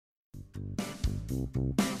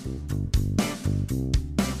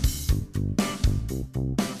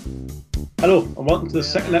Hello and welcome to the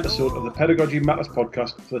second episode of the Pedagogy Matters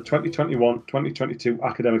podcast for the 2021-2022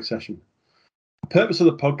 academic session. The purpose of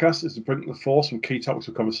the podcast is to bring to the fore some key topics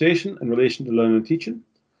of conversation in relation to learning and teaching,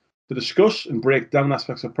 to discuss and break down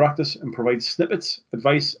aspects of practice and provide snippets,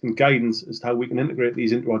 advice and guidance as to how we can integrate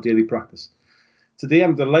these into our daily practice. Today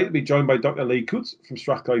I'm delighted to be joined by Dr Lee Coutts from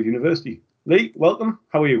Strathclyde University. Lee, welcome.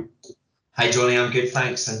 How are you? Hi Johnny, I'm good,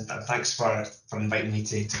 thanks, and thanks for inviting me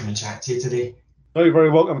to come and chat to you today. Very, very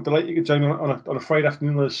welcome. I'm delighted you could join on a Friday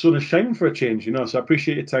afternoon when the sun is shining for a change, so I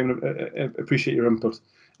appreciate your time and appreciate your input.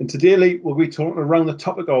 And today, Lee, we'll be talking around the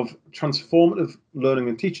topic of transformative learning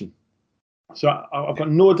and teaching. So I've got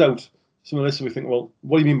no doubt some of the listeners will think, well,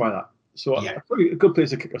 what do you mean by that? So probably a good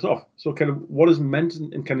place to kick us off. So kind of what is meant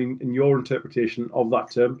in your interpretation of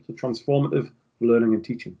that term, so transformative learning and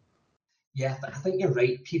teaching? Yeah, I think you're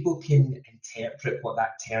right. People can interpret what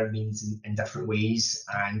that term means in different ways,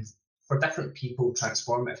 and for different people,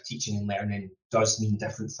 transformative teaching and learning does mean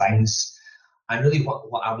different things. And really what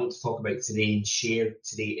I want to talk about today and share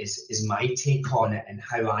today is my take on it and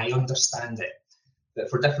how I understand it. But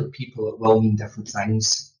for different people, it will mean different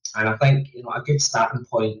things. And I think a good starting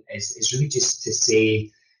point is really just to say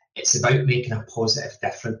it's about making a positive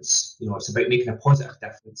difference. It's about making a positive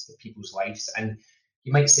difference to people's lives. And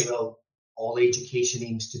you might say, well, all education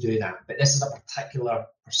aims to do that, but this is a particular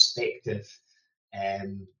perspective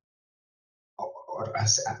or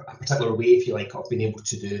a particular way, if you like, of being able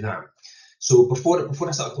to do that. So before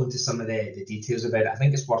I start going into some of the details about it, I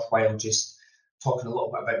think it's worthwhile just talking a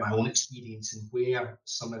little bit about my own experience and where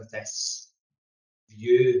some of this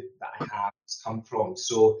view that I have has come from.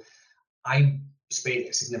 So I spent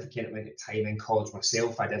a significant amount of time in college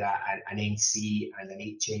myself. I did an NC and an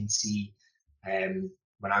HNC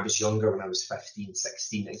when I was younger, when I was 15,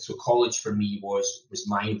 16. And so college for me was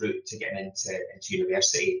my route to getting into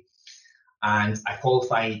university. And I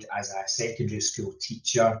qualified as a secondary school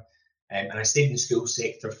teacher, and I stayed in the school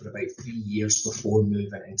sector for about 3 years before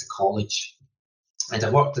moving into college. And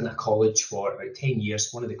I worked in a college for about 10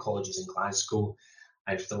 years, one of the colleges in Glasgow.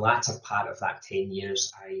 And for the latter part of that 10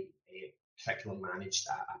 years, I curriculum managed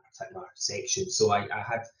a particular section. So I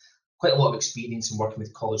had quite a lot of experience in working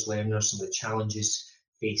with college learners, some of the challenges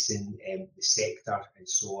facing the sector and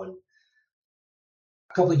so on.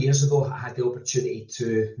 A couple of years ago, I had the opportunity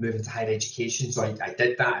to move into higher education. So I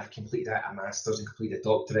did that. I've completed a master's and completed a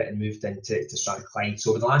doctorate and moved into Strathclyde.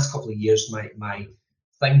 So over the last couple of years, my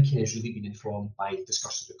thinking has really been informed by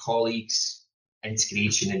discussions with colleagues,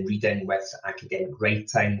 integration and reading with academic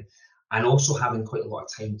writing, and also having quite a lot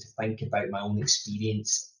of time to think about my own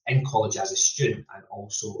experience in college as a student and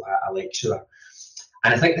also a lecturer.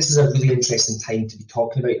 And I think this is a really interesting time to be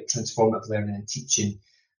talking about transformative learning and teaching,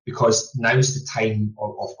 because now is the time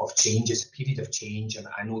of change. It's a period of change, and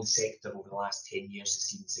I know the sector over the last 10 years has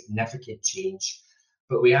seen significant change,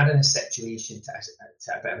 but we are in a situation to a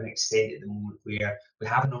bit of an extent at the moment where we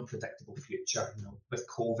have an unpredictable future, with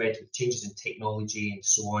COVID, with changes in technology and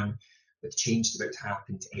so on, with changes about to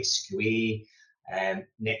happen to SQA,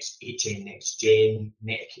 next HN, next gen,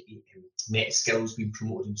 net skills being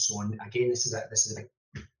promoted and so on. Again, this is a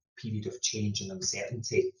big period of change and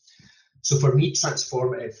uncertainty. So for me,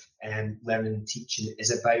 transformative learning and teaching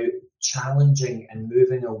is about challenging and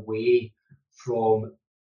moving away from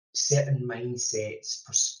certain mindsets,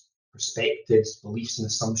 perspectives, beliefs and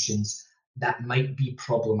assumptions that might be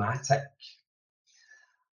problematic.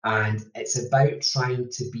 And it's about trying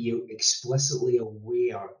to be explicitly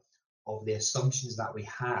aware of the assumptions that we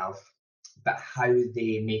have, but how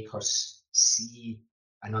they make us see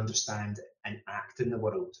and understand and act in the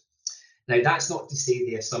world. Now, that's not to say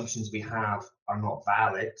the assumptions we have are not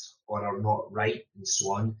valid or are not right and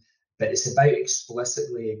so on, but it's about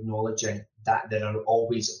explicitly acknowledging that there are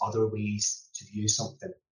always other ways to view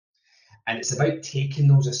something. And it's about taking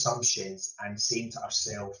those assumptions and saying to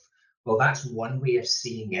ourselves, well, that's one way of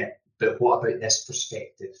seeing it, but what about this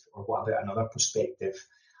perspective, or what about another perspective?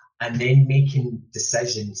 And then making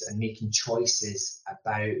decisions and making choices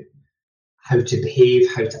about how to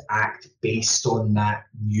behave, how to act based on that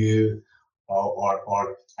new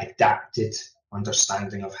or adapted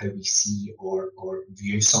understanding of how we see or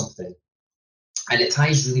view something. And it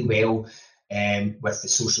ties really well with the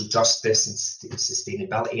social justice and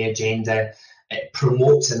sustainability agenda. It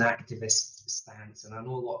promotes an activist stance, and I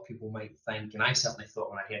know a lot of people might think, and I certainly thought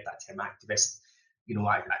when I heard that term activist,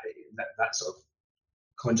 that sort of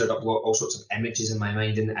conjured up all sorts of images in my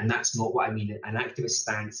mind, and that's not what I mean. An activist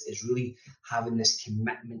stance is really having this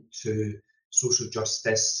commitment to social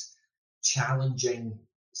justice, challenging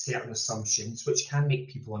certain assumptions, which can make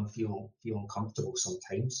people feel uncomfortable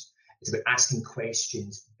sometimes. It's about asking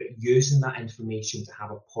questions, but using that information to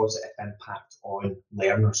have a positive impact on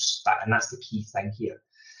learners. And that's the key thing here.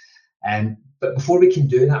 But before we can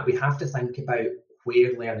do that, we have to think about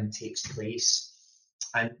where learning takes place.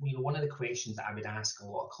 And one of the questions that I would ask a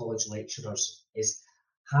lot of college lecturers is,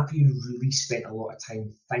 have you really spent a lot of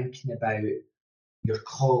time thinking about your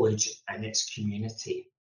college and its community?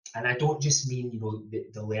 And I don't just mean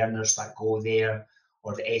the learners that go there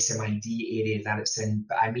or the SMID area that it's in,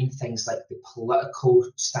 but I mean things like the political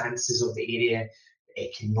stances of the area, the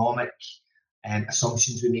economic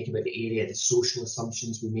assumptions we make about the area, the social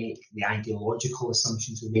assumptions we make, the ideological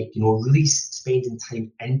assumptions we make. Really spending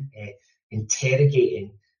time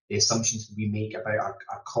interrogating the assumptions that we make about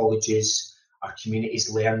our colleges, our communities,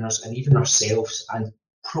 learners, and even ourselves. And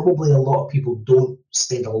probably a lot of people don't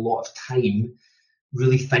spend a lot of time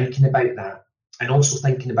really thinking about that, and also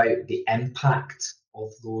thinking about the impact of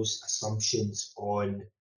those assumptions on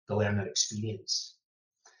the learner experience.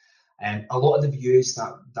 And a lot of the views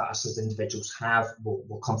that us as individuals have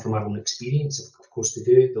will come from our own experience. Of course they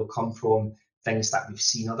do. They'll come from things that we've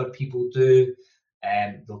seen other people do,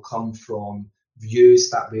 and they'll come from views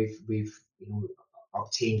that we've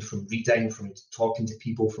obtained from reading, from talking to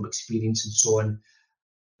people, from experience, and so on.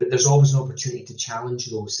 But there's always an opportunity to challenge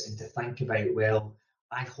those and to think about, well,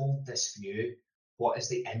 I hold this view. What is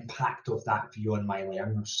the impact of that view on my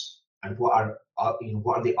learners? And what are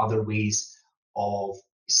the other ways of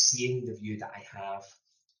seeing the view that I have?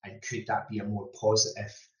 And could that be a more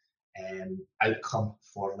positive outcome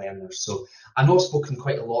for learners? So I know I've spoken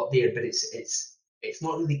quite a lot there, but it's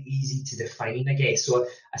not really easy to define, I guess. So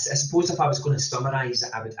I suppose if I was going to summarise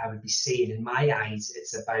it, I would be saying, in my eyes,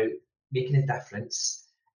 it's about making a difference.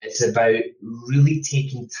 It's about really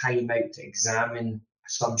taking time out to examine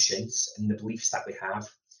assumptions and the beliefs that we have,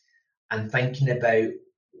 and thinking about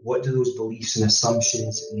what do those beliefs and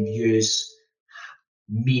assumptions and views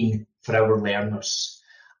mean for our learners,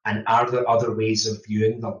 and are there other ways of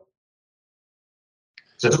viewing them?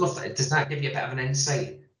 So I don't know does that give you a bit of an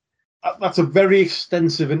insight? That's a very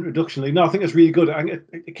extensive introduction, Lee. No, I think it's really good.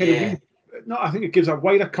 It kind of really, no, I think it gives a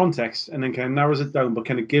wider context and then kind of narrows it down, but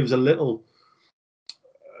kind of gives a little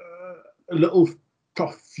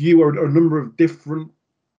view or a number of different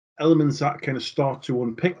elements that kind of start to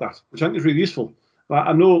unpick that, which I think is really useful.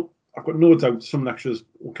 I know I've got no doubt some lecturers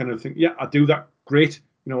will kind of think, yeah, I do that, great,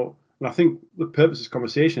 and I think the purpose of this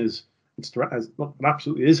conversation is it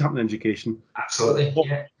absolutely is happening in education. Absolutely,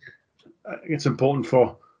 yeah. It's important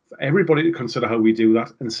for everybody to consider how we do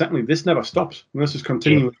that, and secondly, this never stops. And this is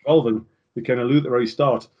continually evolving. We kind of allude at the very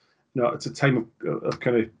start. It's a time of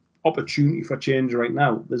kind of opportunity for change right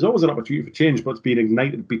now. There's always an opportunity for change, but it's being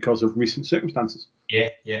ignited because of recent circumstances. Yeah.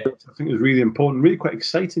 I think it's really important, really quite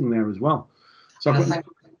exciting there as well. So I think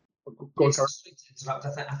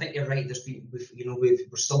you're right.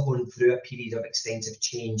 We're still going through a period of extensive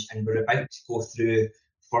change, and we're about to go through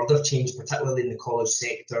further change, particularly in the college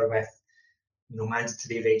sector, with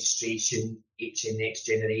mandatory registration, HN Next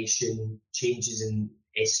Generation, changes in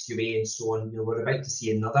SQA, and so on. We're about to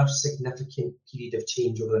see another significant period of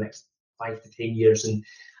change over the next 5 to 10 years, and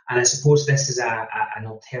I suppose this is an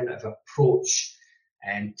alternative approach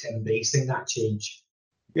to embracing that change.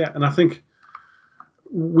 Yeah, and I think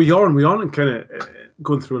we aren't kind of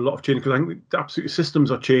going through a lot of change, because I think absolutely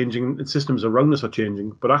systems are changing and systems around us are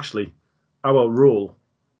changing, but actually our role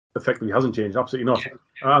effectively hasn't changed. Absolutely not. Yeah.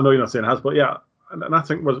 I know you're not saying it has, but yeah, and I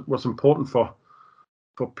think what's important for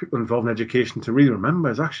people involved in education to really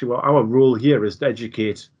remember is actually what our role here is: to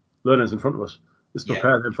educate learners in front of us, is to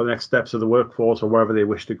prepare them for the next steps of the workforce or wherever they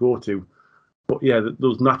wish to go to. But yeah,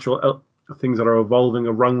 those natural things that are evolving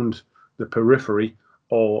around the periphery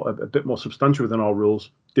or a bit more substantial within our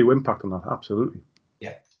roles do impact on that, absolutely.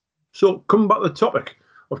 Yeah. So coming back to the topic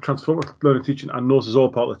of transformative learning and teaching, and this is all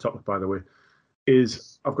part of the topic, by the way,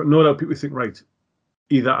 is I've got no doubt people think, right,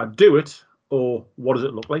 either I do it or what does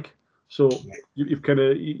it look like? So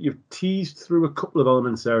you've teased through a couple of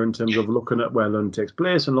elements there in terms of looking at where learning takes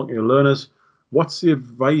place and looking at learners. What's the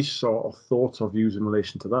advice or thoughts or views in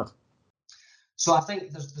relation to that? So I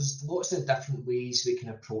think there's lots of different ways we can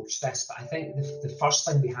approach this, but I think the first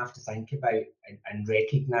thing we have to think about and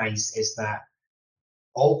recognise is that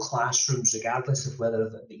all classrooms, regardless of whether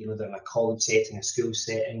they're in a college setting, a school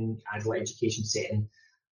setting, adult education setting,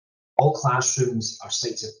 all classrooms are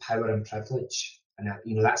sites of power and privilege, and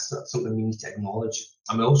that's something we need to acknowledge.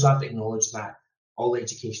 And we also have to acknowledge that all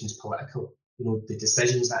education is political. The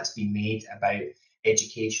decisions that's been made about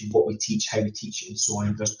education, what we teach, how we teach it, and so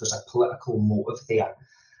on. There's a political motive there.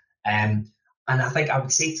 And I think I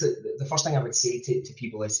would say the first thing I would say to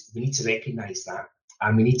people is we need to recognise that,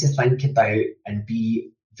 and we need to think about and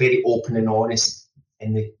be very open and honest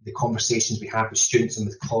in the conversations we have with students and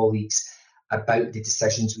with colleagues about the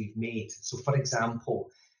decisions we've made. So, for example,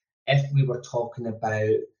 if we were talking about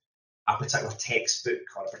a particular textbook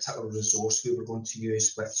or a particular resource we were going to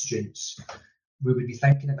use with students, we would be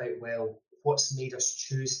thinking about, well, what's made us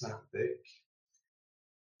choose that book?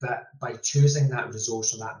 That by choosing that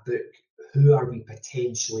resource or that book, who are we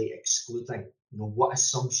potentially excluding? What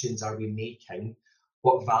assumptions are we making?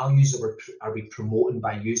 What values are we promoting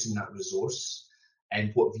by using that resource?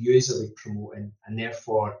 And what views are we promoting? And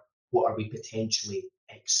therefore, what are we potentially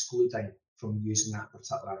excluding from using that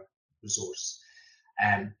particular resource?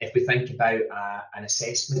 If we think about an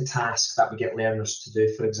assessment task that we get learners to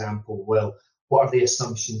do, for example, well, what are the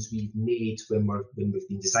assumptions we've made when we've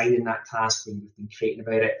been designing that task, when we've been creating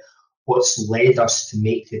about it? What's led us to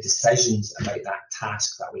make the decisions about that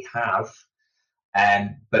task that we have?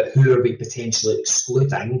 But who are we potentially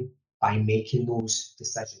excluding by making those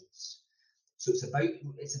decisions? So it's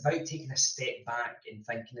about taking a step back and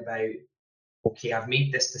thinking about, okay, I've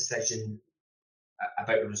made this decision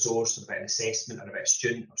about a resource, or about an assessment, or about a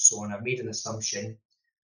student, or so on. I've made an assumption.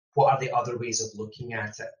 What are the other ways of looking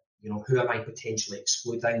at it? Who am I potentially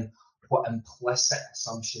excluding? What implicit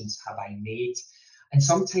assumptions have I made? And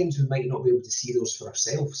sometimes we might not be able to see those for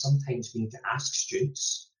ourselves. Sometimes we need to ask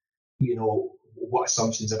students, what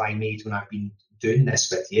assumptions have I made when I've been doing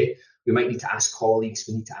this with you? We might need to ask colleagues,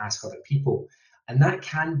 we need to ask other people. And that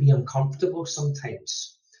can be uncomfortable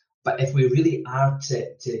sometimes. But if we really are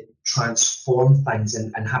to transform things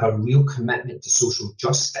and have a real commitment to social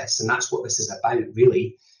justice, and that's what this is about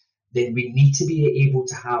really, then we need to be able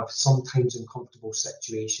to have sometimes uncomfortable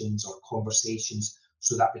situations or conversations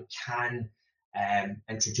so that we can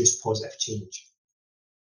introduce positive change.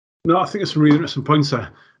 No, I think it's some really interesting points there.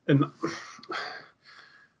 And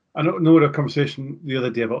I don't know, a conversation the other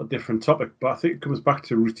day about a different topic, but I think it comes back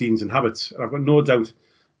to routines and habits. And I've got no doubt,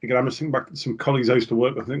 again, I'm just thinking back to some colleagues I used to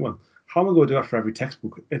work with. I think, well, how am I going to do that for every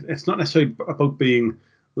textbook? It's not necessarily about being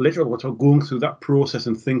literal, it's about going through that process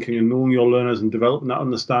and thinking and knowing your learners and developing that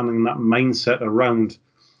understanding and that mindset around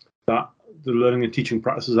that, the learning and teaching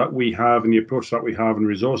practices that we have and the approach that we have and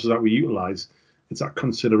resources that we utilize. It's that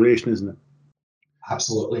consideration, isn't it?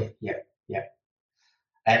 Absolutely, yeah.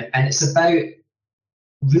 And it's about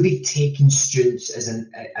really taking students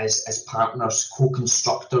as partners,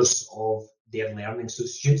 co-constructors of their learning. So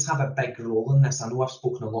students have a big role in this. I know I've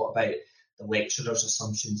spoken a lot about the lecturer's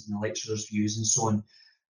assumptions and the lecturer's views and so on,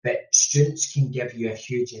 but students can give you a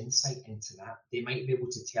huge insight into that. They might be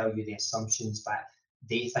able to tell you the assumptions that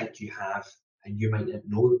they think you have, and you might not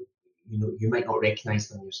know, you might not recognise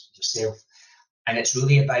them yourself. And it's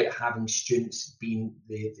really about having students being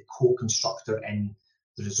the co-constructor in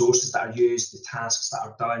the resources that are used, the tasks that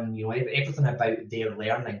are done, everything about their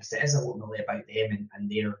learning, because it is ultimately about them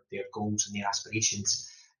and their goals and their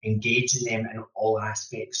aspirations, engaging them in all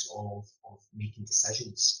aspects of making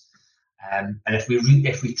decisions. And if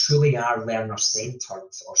we truly are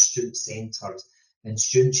learner-centred or student-centred, then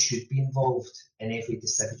students should be involved in every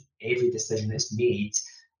decision that's made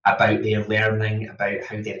about their learning, about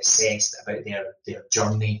how they're assessed, about their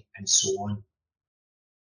journey, and so on.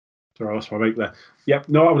 Sorry, that's what I like there. Yep,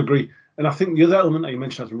 no, I would agree. And I think the other element that you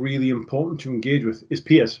mentioned that's really important to engage with is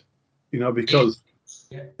peers, because,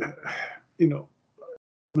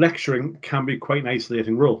 lecturing can be quite an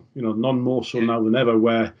isolating role, none more so now than ever,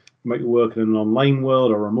 where you might be working in an online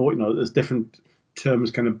world or remote, there's different terms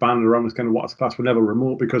kind of banded around as kind of what's class. We're never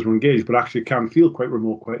remote because we're engaged, but actually it can feel quite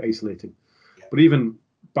remote, quite isolating. Yeah. But even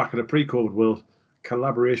back in a pre-COVID world,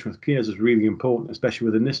 collaboration with peers is really important, especially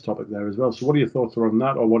within this topic there as well. So what are your thoughts around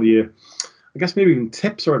that, or what are your, I guess maybe even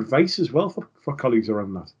tips or advice as well for colleagues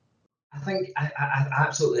around that? I think I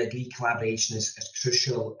absolutely agree. Collaboration is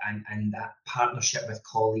crucial, and that partnership with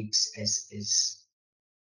colleagues is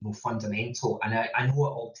fundamental. And I know it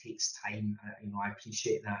all takes time. I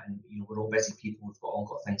appreciate that, and we're all busy people. We've all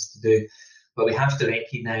got things to do, but we have to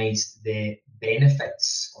recognise the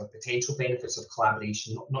benefits or potential benefits of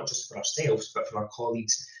collaboration, not just for ourselves, but for our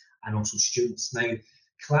colleagues and also students. Now,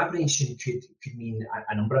 collaboration could mean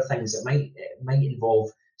a number of things. It might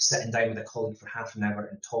involve sitting down with a colleague for half an hour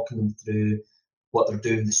and talking them through what they're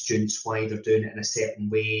doing, the students, why they're doing it in a certain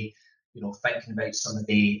way. Thinking about some of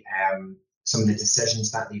the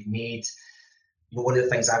decisions that they've made. One of the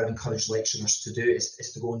things I would encourage lecturers to do is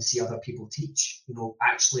to go and see other people teach.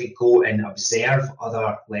 Actually go and observe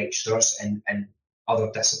other lecturers in other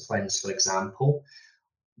disciplines, for example.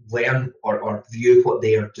 Learn or view what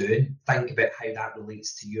they are doing. Think about how that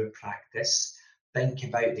relates to your practice. think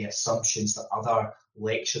about the assumptions that other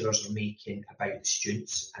lecturers are making about the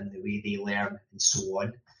students and the way they learn and so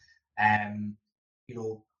on. You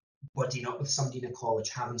know, buddying up with somebody in a college,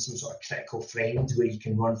 having some sort of critical friend where you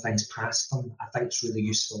can run things past them, I think it's really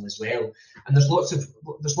useful as well. And there's lots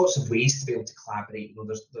of ways to be able to collaborate. You know,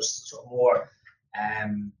 there's sort of more I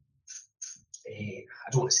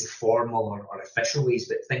don't want to say formal or official ways,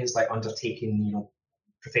 but things like undertaking, you know,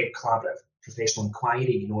 collaborative professional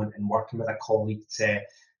inquiry, you know, and working with a colleague to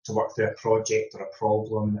work through a project or a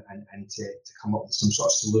problem and to come up with some sort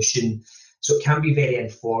of solution. So it can be very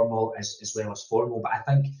informal as well as formal, but I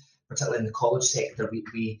think particularly in the college sector,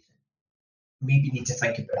 we maybe need to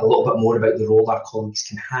think a little bit more about the role our colleagues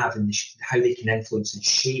can have and how they can influence and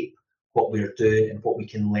shape what we're doing and what we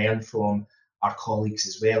can learn from our colleagues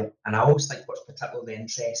as well. And I always think what's particularly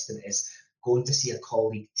interesting is going to see a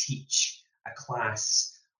colleague teach a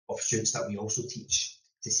class of students that we also teach,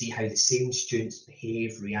 to see how the same students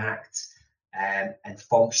behave, react, and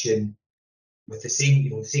function with the same,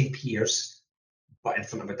 you know, the same peers, but in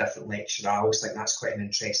front of a different lecturer. I always think that's quite an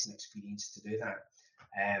interesting experience to do that.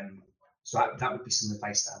 So that would be some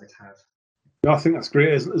advice that I would have. No, I think that's great.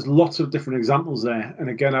 There's lots of different examples there. And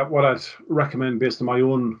again, what I'd recommend based on my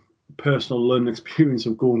own personal learning experience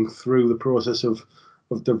of going through the process of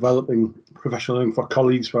developing professional learning for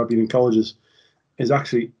colleagues who have been in colleges is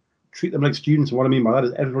actually treat them like students. And what I mean by that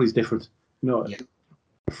is everybody's different. You know, yeah.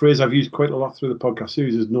 A phrase I've used quite a lot through the podcast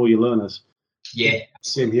series is know your learners. Yeah.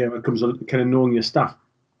 Same here when it comes to kind of knowing your staff.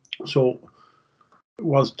 So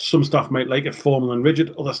whilst some staff might like it formal and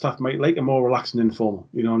rigid, other staff might like it more relaxed and informal,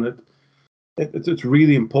 you know, and it's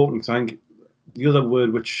really important. I think the other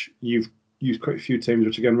word which you've used quite a few times,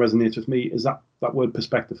 which again resonates with me, is that word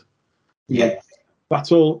perspective. Yeah. You know,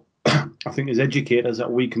 that's all I think as educators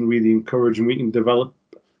that we can really encourage and we can develop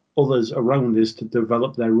others around us to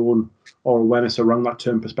develop their own or awareness around that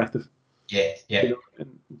term perspective. Yeah, yeah. You know,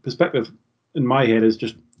 and perspective in my head is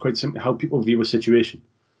just quite simply how people view a situation.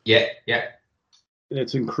 Yeah, yeah. And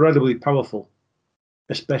it's incredibly powerful,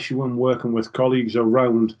 especially when working with colleagues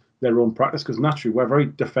around their own practice, because naturally we're very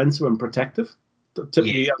defensive and protective,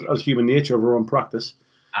 typically as human nature of our own practice.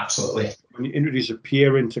 Absolutely. When you introduce a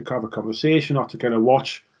peer in to have a conversation or to kind of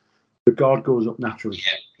watch, the guard goes up naturally.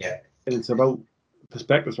 Yeah, yeah. And it's about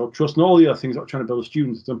perspective, so trust and all the other things that we're trying to build with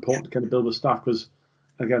students. It's important to kind of build with staff because,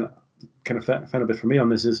 again, kind of found a bit for me on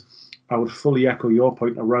this is I would fully echo your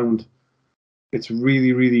point around it's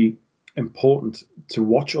really, really important to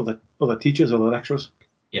watch other teachers, other lecturers.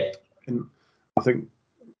 Yeah. And I think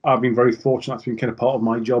I've been very fortunate. That's been kind of part of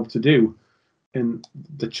my job to do. And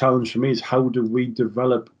the challenge for me is how do we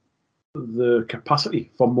develop the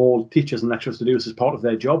capacity for more teachers and lecturers to do this as part of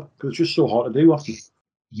their job? Because it's just so hard to do often.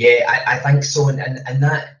 Yeah, I think so, and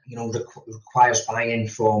that, you know, requires buy-in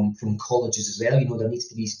from colleges as well. You know, there needs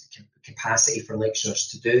to be capacity for lecturers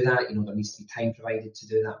to do that. You know, there needs to be time provided to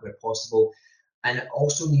do that where possible, and it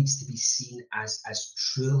also needs to be seen as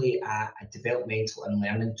truly a developmental and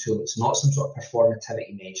learning tool. It's not some sort of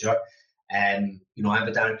performativity measure. You know, I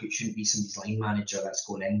would argue it shouldn't be somebody's line manager that's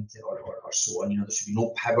going into or so on. You know, there should be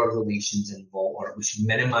no power relations involved, or we should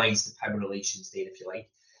minimise the power relations there, if you like.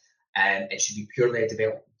 It should be purely a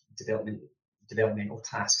developmental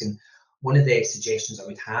task. And one of the suggestions I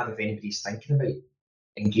would have, if anybody's thinking about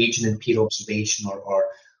engaging in peer observation or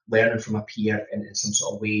learning from a peer in some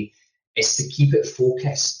sort of way, is to keep it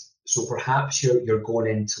focused. So perhaps you're going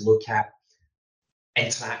in to look at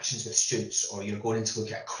interactions with students, or you're going in to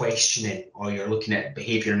look at questioning, or you're looking at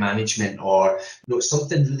behaviour management, or, you know,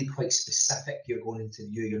 something really quite specific you're going into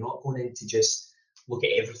view. You're not going in to just look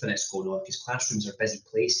at everything that's going on, because classrooms are busy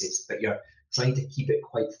places, but you're trying to keep it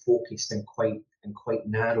quite focused and quite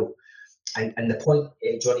narrow. And the point,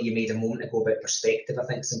 Johnny, you made a moment ago about perspective, I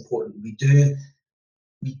think it's important. We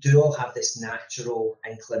do all have this natural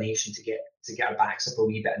inclination to get our backs up a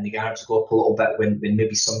wee bit and the guards go up a little bit when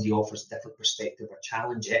maybe somebody offers a different perspective or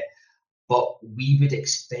challenge it. But we would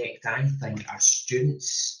expect, I think, our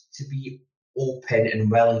students to be open and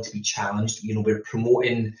willing to be challenged. You know, we're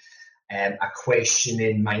promoting a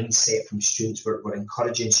questioning mindset from students. We're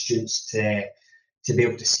encouraging students to be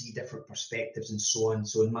able to see different perspectives and so on.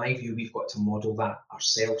 So in my view, we've got to model that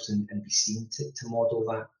ourselves and be seen to model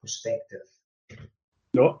that perspective.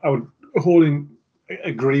 No, I would wholly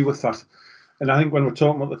agree with that. And I think when we're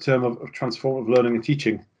talking about the term of transformative learning and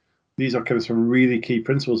teaching, these are kind of some really key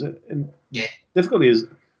principles. And yeah, difficulty is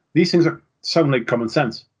these things sound like common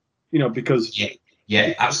sense, you know, because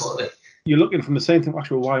yeah, absolutely. You're looking from the same thing.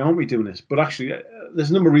 Actually, well, why aren't we doing this? But actually,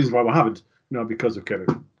 there's a number of reasons why we haven't. You know, because of kind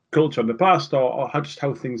of culture in the past, or just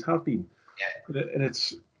how things have been. Yeah. And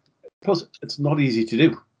it's not easy to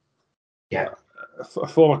do. Yeah. a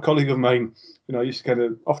former colleague of mine, I used to kind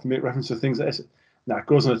of often make reference to things like this. Nah, it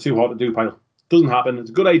goes on a too hard to do pile. Doesn't happen. It's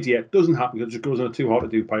a good idea. It doesn't happen because it just goes on a too hard to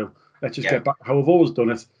do pile. Let's just get back to how we've always done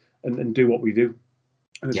it and do what we do.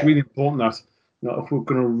 And it's really important that if we're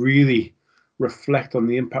going to really reflect on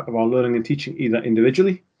the impact of our learning and teaching, either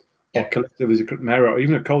individually or collectively as a area, or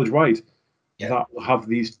even a college-wide, that we'll have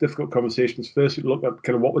these difficult conversations. First, we look at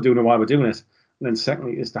kind of what we're doing and why we're doing it. And then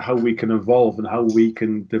secondly, as to how we can evolve and how we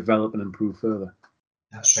can develop and improve further.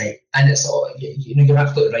 That's right. And it's all, you're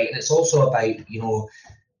absolutely right. And it's also about,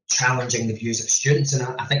 challenging the views of students. And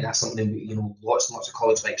I think that's something, lots and lots of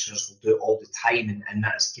college lecturers will do all the time. And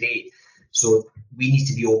that's great. So we need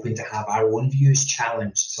to be open to have our own views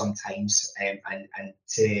challenged sometimes, and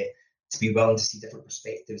to be willing to see different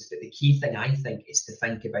perspectives. But the key thing, I think, is to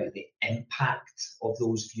think about the impact of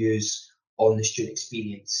those views on the student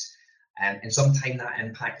experience. And sometimes that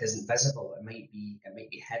impact isn't visible. It might be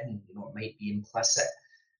hidden. It might be implicit.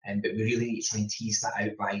 But we really need to try and tease that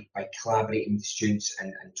out by collaborating with students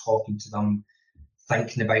and talking to them,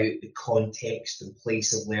 thinking about the context and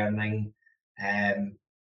place of learning, and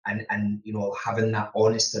having that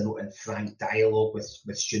honest and frank dialogue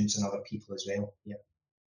with students and other people as well. Yeah.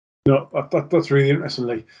 No, that's really interesting,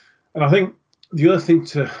 Lee. And I think the other thing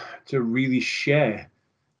to really share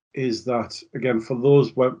is that, again, for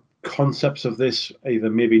those where concepts of this either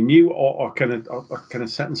maybe new or kind of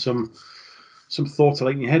setting some thoughts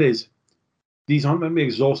alight in your head, is these aren't meant to be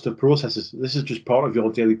exhaustive processes. This is just part of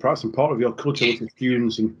your daily practice and part of your culture with your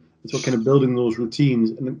students, and so kind of building those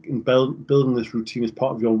routines and building this routine as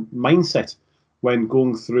part of your mindset when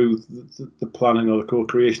going through the planning or the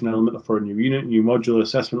co-creation element for a new unit, new module,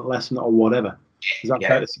 assessment lesson, or whatever. Is that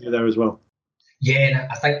fair to say there as well? Yeah, and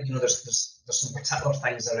I think there's some particular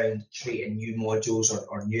things around creating new modules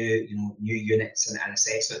or new units and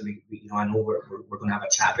assessment. I know we're going to have a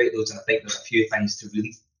chat about those, and I think there's a few things to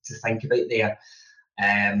really think about there.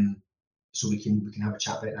 So we can have a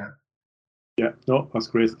chat about that. Yeah, no, that's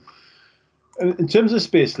great. And in terms of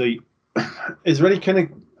space, Lee, is there any kind of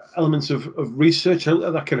elements of research out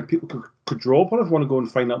there that kind of people could draw upon if they want to go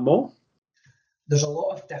and find out more? There's a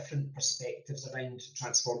lot of different perspectives around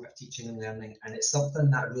transformative teaching and learning, and it's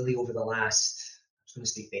something that really over the last, I was going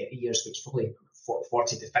to say 30 years, but it's probably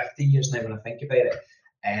 40 to 50 years now when I think about it.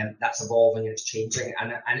 That's evolving and it's changing,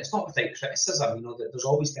 and it's not without criticism. There's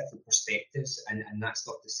always different perspectives, and that's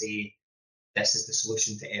not to say this is the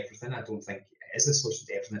solution to everything. I don't think it is the solution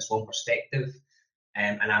to everything. It's one perspective,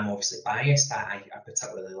 and I'm obviously biased. I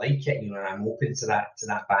particularly like it, and I'm open to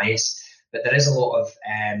that bias. But there is a lot of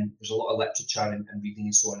literature and reading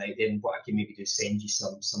and so on out there. And what I can maybe do is send you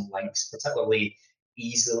some links, particularly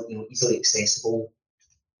easily accessible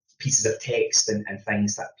pieces of text and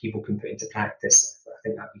things that people can put into practice. I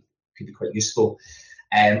think that could be quite useful.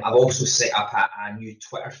 I've also set up a new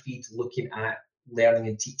Twitter feed looking at learning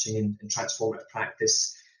and teaching and transformative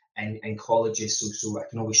practice in colleges. So I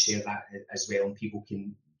can always share that as well, and people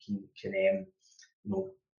can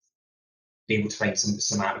be able to find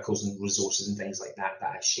some articles and resources and things like that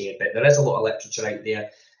I share. But there is a lot of literature out there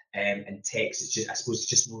and text. It's just, I suppose, it's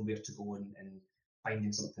just knowing where to go and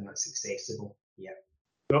finding something that's accessible. Yeah.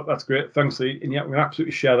 No, that's great. Thanks, Lee. And yeah, we're going to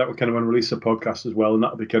absolutely share that. We're kind of going to release a podcast as well, and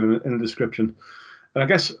that'll be kind of in the description. And I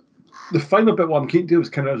guess the final bit what I'm keen to do is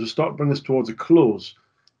kind of, as we start to bring this towards a close,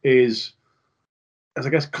 is as I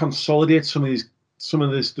guess consolidate some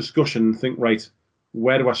of this discussion and think, right,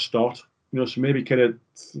 where do I start? So maybe kind of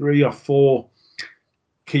 3 or 4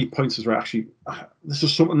 key points is right. Actually, this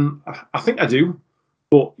is something I think I do,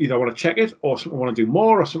 but either I want to check it or something I want to do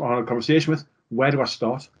more or something I want to have a conversation with. Where do I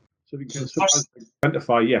start? So if you can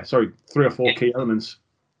identify, 3 or 4 key elements.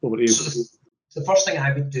 Over to you. So the first thing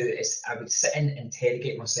I would do is I would sit and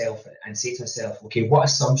interrogate myself and say to myself, okay, what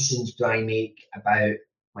assumptions do I make about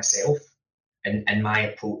myself and my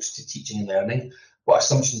approach to teaching and learning? What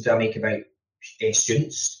assumptions do I make about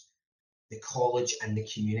students, the college, and the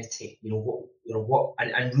community?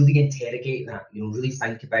 And really interrogate that. Really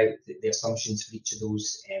think about the assumptions for each of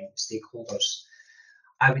those stakeholders.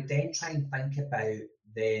 I would then try and think about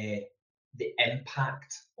the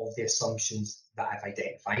impact of the assumptions that I've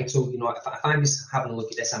identified. So, if I was having a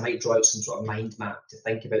look at this, I might draw out some sort of mind map to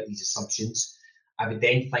think about these assumptions. I would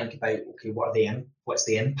then think about, okay, what's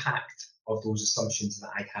the impact of those assumptions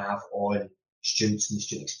that I have on students and the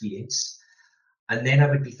student experience? And then I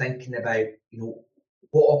would be thinking about,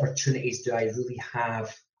 what opportunities do I really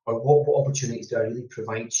have, or what opportunities do I really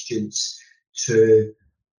provide students to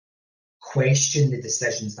question the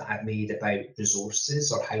decisions that I've made about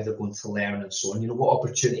resources or how they're going to learn and so on. What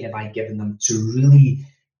opportunity have I given them to really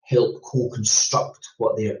help co-construct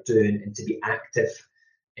what they are doing and to be active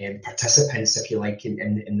participants, if you like,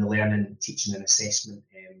 in the learning, teaching and assessment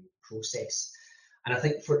process. And I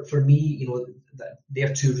think for me, you know,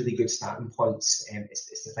 they're two really good starting points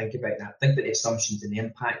is to think about that, think about the assumptions and the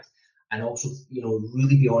impact, and also, you know,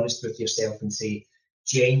 really be honest with yourself and say,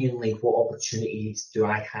 genuinely, what opportunities do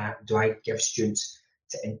I give students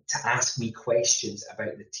to ask me questions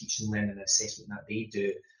about the teaching, learning and assessment that they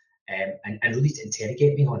do, and really to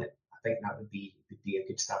interrogate me on it. I think that would be a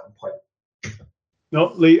good starting point.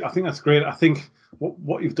 No, Lee, I think that's great. I think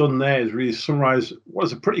what you've done there is really summarise what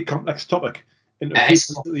is a pretty complex topic into a few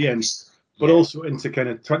minutes at the end, but also into kind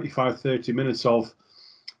of 25, 30 minutes of,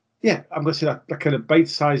 I'm going to say that kind of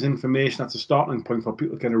bite-sized information. That's a starting point for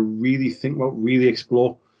people to kind of really think about, really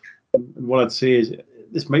explore. And what I'd say is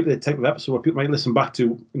this might be the type of episode where people might listen back to,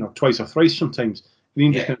 you know, twice or thrice sometimes. And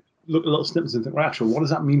you just kind of look at little snippets and think, well, actually, what does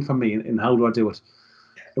that mean for me, and how do I do it?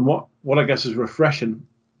 And what I guess is refreshing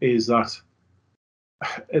is that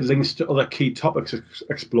it links to other key topics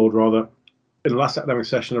explored rather in the last academic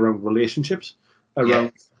session around relationships,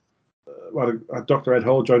 around Dr. Ed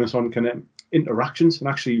Hall joined us on kind of interactions and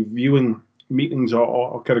actually viewing meetings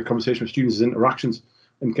or kind of conversation with students as interactions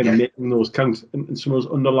and kind of making those count, and some of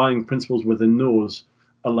those underlying principles within those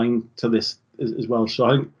align to this as well. So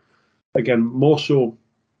I think, again, more so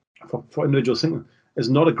for individuals thinking, it's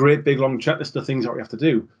not a great big long checklist of things that we have to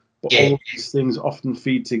do, but all of these things often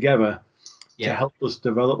feed together to help us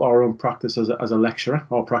develop our own practice as a lecturer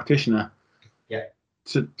or practitioner.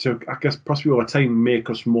 To I guess possibly over time make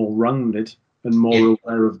us more rounded and more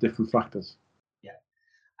aware of different factors.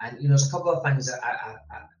 And you know, there's a couple of things that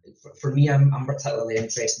for me, I'm particularly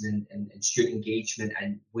interested in student engagement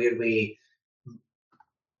and where we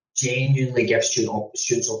genuinely give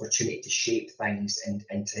students opportunity to shape things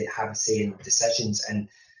and to have a say in decisions. And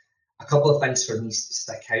a couple of things for me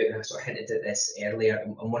stick out, and I sort of hinted at this earlier,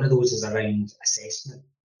 and one of those is around assessment.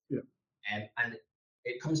 And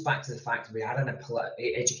it comes back to the fact that we are in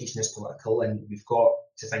education is political, and we've got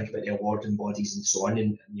to think about the awarding bodies and so on.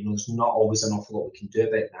 And you know, there's not always an awful lot we can do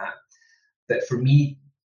about that. But for me,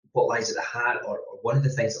 what lies at the heart, or one of the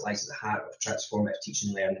things that lies at the heart of transformative teaching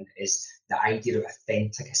and learning, is the idea of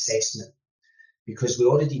authentic assessment. Because we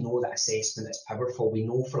already know that assessment is powerful. We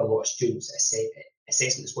know for a lot of students,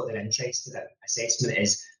 assessment is what they're interested in. Assessment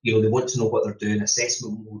is, you know, they want to know what they're doing.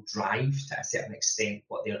 Assessment will drive to a certain extent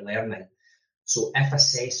what they're learning. So if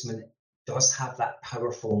assessment does have that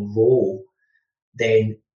powerful role,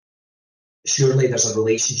 then surely there's a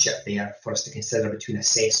relationship there for us to consider between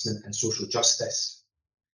assessment and social justice.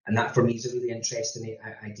 And that for me is a really interesting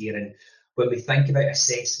idea. And when we think about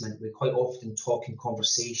assessment, we quite often talk in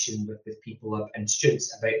conversation with people and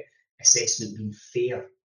students about assessment being fair.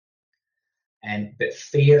 But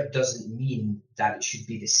fair doesn't mean that it should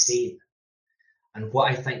be the same. And what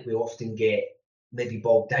I think we often get maybe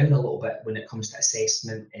bogged down a little bit when it comes to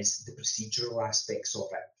assessment is the procedural aspects of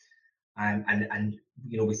it. And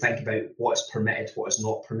you know, we think about what is permitted, what is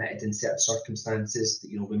not permitted in certain circumstances.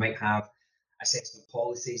 You know, we might have assessment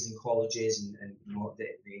policies in colleges and you know,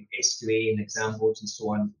 the SQA and exam boards and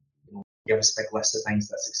so on, you know, give us a big list of things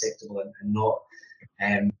that's acceptable and not.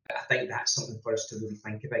 But I think that's something for us to really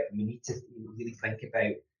think about. And we need to really think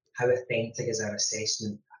about how authentic is our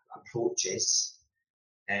assessment approaches.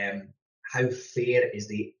 How fair is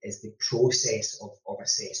the process of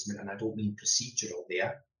assessment, and I don't mean procedural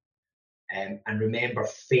there. And remember,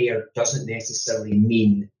 fair doesn't necessarily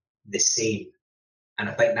mean the same. And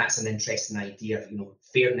I think that's an interesting idea. You know,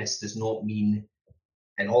 fairness does not mean,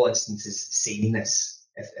 in all instances, sameness,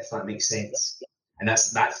 if that makes sense. And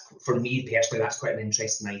that's for me personally, that's quite an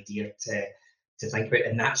interesting idea to think about.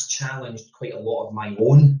 And that's challenged quite a lot of my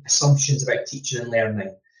own assumptions about teaching and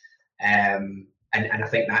learning. And I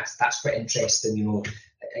think that's quite interesting. You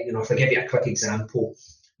know, if I give you a quick example,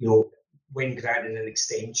 you know, when granting an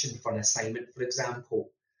extension for an assignment, for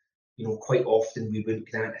example, you know, quite often we wouldn't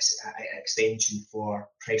grant an extension for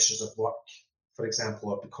pressures of work, for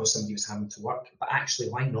example, or because somebody was having to work. But actually,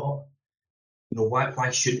 why not? You know, why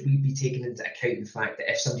shouldn't we be taking into account the fact that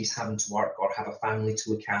if somebody's having to work or have a family to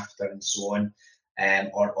look after and so on,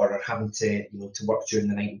 or are having to, you know, to work during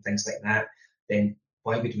the night and things like that, then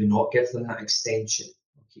why would we not give them that extension?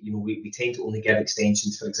 You know, we tend to only give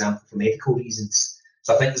extensions, for example, for medical reasons.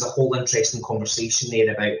 So I think there's a whole interesting conversation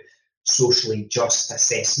there about socially just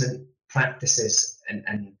assessment practices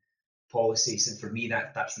and policies. And for me,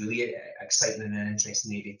 that's really exciting and an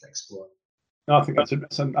interesting area to explore. No, I think I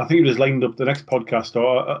think you just lined up the next podcast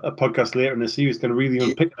or a podcast later in the series can really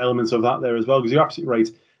unpick elements of that there as well, because you're absolutely right.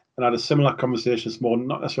 And I had a similar conversation this morning,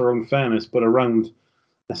 not necessarily around fairness, but around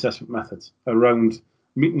assessment methods, around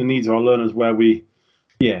meeting the needs of our learners where we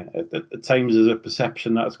Yeah, at times there's a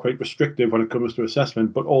perception that it's quite restrictive when it comes to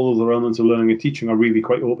assessment, but all other elements of learning and teaching are really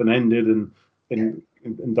quite open-ended and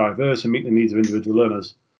diverse and meet the needs of individual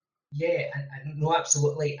learners. Yeah, and no,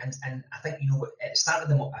 absolutely, and I think, at the start of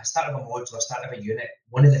a module, start of a unit,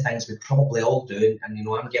 one of the things we probably all do, and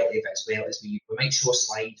I'm guilty of it as well, is we might show a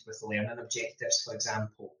slide with the learning objectives, for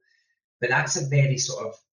example, but that's a very sort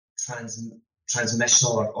of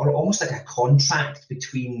transmissional or almost like a contract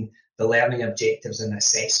between the learning objectives and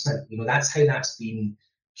assessment. That's how that's been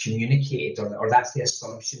communicated, or that's the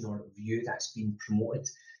assumption or view that's been promoted.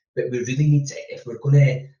 But we really need to, if we're going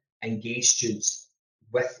to engage students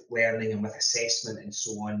with learning and with assessment and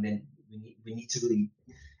so on, then we need to really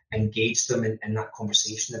engage them in that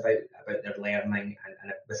conversation about their learning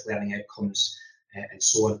and with learning outcomes and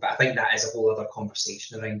so on. But I think that is a whole other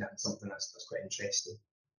conversation around that, and something that's quite interesting.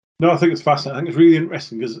 No, I think it's fascinating. I think it's really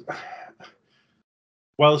interesting because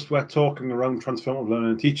whilst we're talking around transformative learning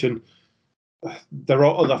and teaching, there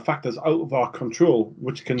are other factors out of our control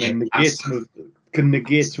which can then negate some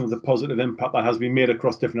of the positive impact that has been made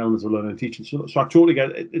across different elements of learning and teaching. So I totally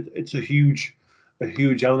get it. It's a huge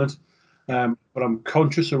element. But I'm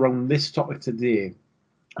conscious around this topic today,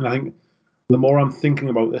 and I think the more I'm thinking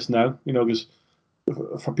about this now, because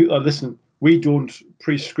for people that listen, we don't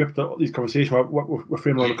pre-script these conversations. We're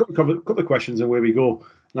framing around a couple of questions and where we go.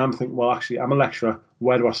 And I'm thinking, well, actually, I'm a lecturer.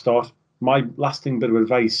 Where do I start? My lasting bit of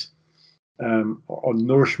advice on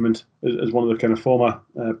nourishment, as one of the kind of former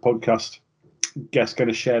podcast guests kind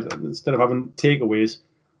of shared, instead of having takeaways,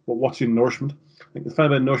 well, what's your nourishment? I think the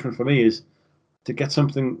fundamental nourishment for me is to get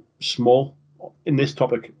something small in this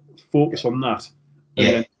topic, focus on that, and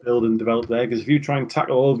then build and develop there. Because if you try and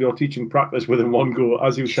tackle all of your teaching practice within one go,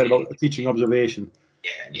 as you said about a teaching observation,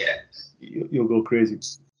 you'll go crazy.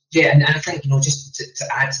 Yeah, and I think, just to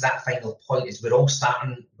add to that final point, is we're all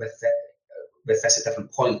starting with this at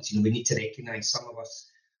different points. We need to recognise some of us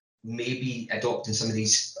may be adopting some of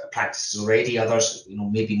these practices already, others,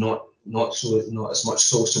 maybe not as much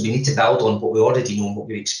so. So we need to build on what we already know and what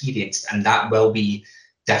we've experienced, and that will be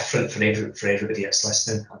different for everybody that's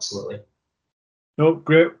listening. Absolutely. No,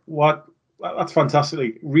 great. That's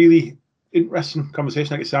fantastic. Really interesting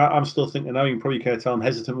conversation. Like I say, I'm still thinking now. You can probably kind of tell I'm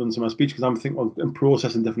hesitant with some of my speech because I'm thinking and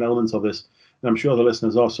processing different elements of this, and I'm sure the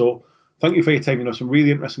listeners are. So thank you for your time. Some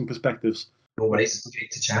really interesting perspectives. No worries. It's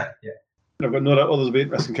great to chat. Yeah. I've got no doubt others will be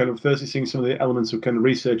interested, kind of firstly seeing some of the elements of kind of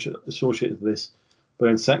research associated with this, but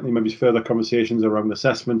then secondly maybe further conversations around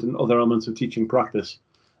assessment and other elements of teaching practice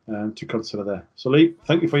to consider there. So Lee,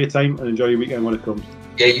 thank you for your time and enjoy your weekend when it comes.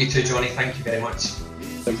 Yeah, you too, Johnny. Thank you very much.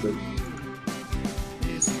 Thanks, Lee.